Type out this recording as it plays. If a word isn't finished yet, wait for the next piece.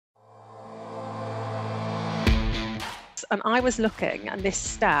And I was looking, and this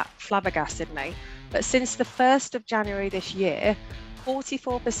stat flabbergasted me, but since the 1st of January this year,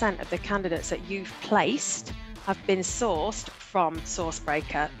 44% of the candidates that you've placed have been sourced from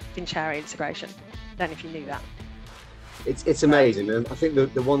SourceBreaker Vincere integration. I don't know if you knew that. It's amazing, and I think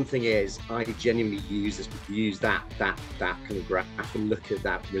the one thing is I genuinely use that kind of graph and look at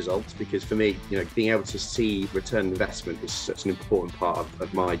that results, because for me, being able to see return on investment is such an important part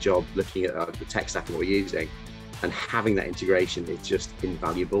of my job, looking at the tech stack and what we're using, and having that integration is just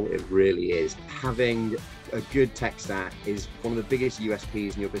invaluable. It really is. Having a good tech stack is one of the biggest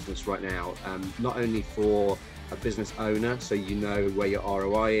USPs in your business right now, not only for a business owner, so you know where your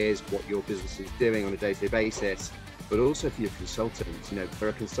ROI is, what your business is doing on a day-to-day basis, but also for your consultants. For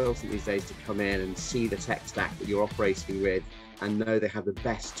a consultant these days to come in and see the tech stack that you're operating with and know they have the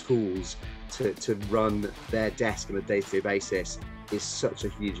best tools to run their desk on a day-to-day basis is such a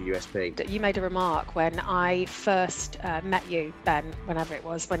huge USP. You made a remark when I first met you, Ben, whenever it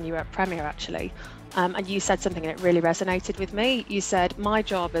was, when you were at Premier actually, and you said something and it really resonated with me. You said, my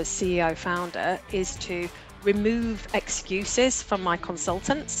job as CEO founder is to remove excuses from my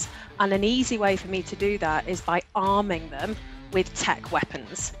consultants, and an easy way for me to do that is by arming them with tech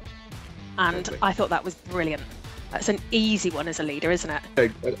weapons. And Exactly. I thought that was brilliant. That's an easy one as a leader, isn't it?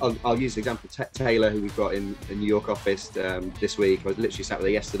 So I'll use the example of Taylor, who we've got in the New York office this week. I was literally sat with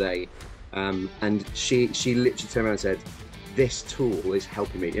her yesterday, and she literally turned around and said, this tool is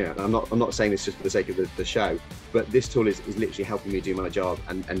helping me. I'm not saying this just for the sake of the show, but this tool is literally helping me do my job.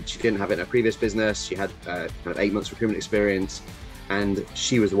 And she didn't have it in her previous business. She had kind of 8 months recruitment experience, and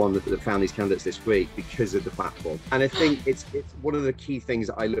she was the one that found these candidates this week because of the platform. And I think it's one of the key things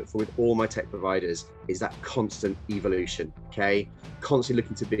that I look for with all my tech providers is that constant evolution, okay? Constantly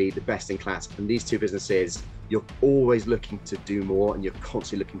looking to be the best in class. And these two businesses, you're always looking to do more, and you're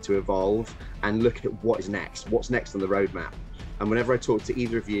constantly looking to evolve and look at what's next on the roadmap. And whenever I talk to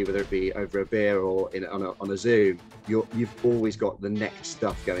either of you, whether it be over a beer or on a Zoom, you've always got the next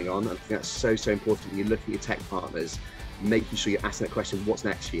stuff going on. And I think that's so important when you look at your tech partners, making sure you're asking that question, what's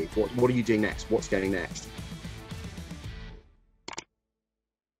next for you? What are you doing next? What's going next?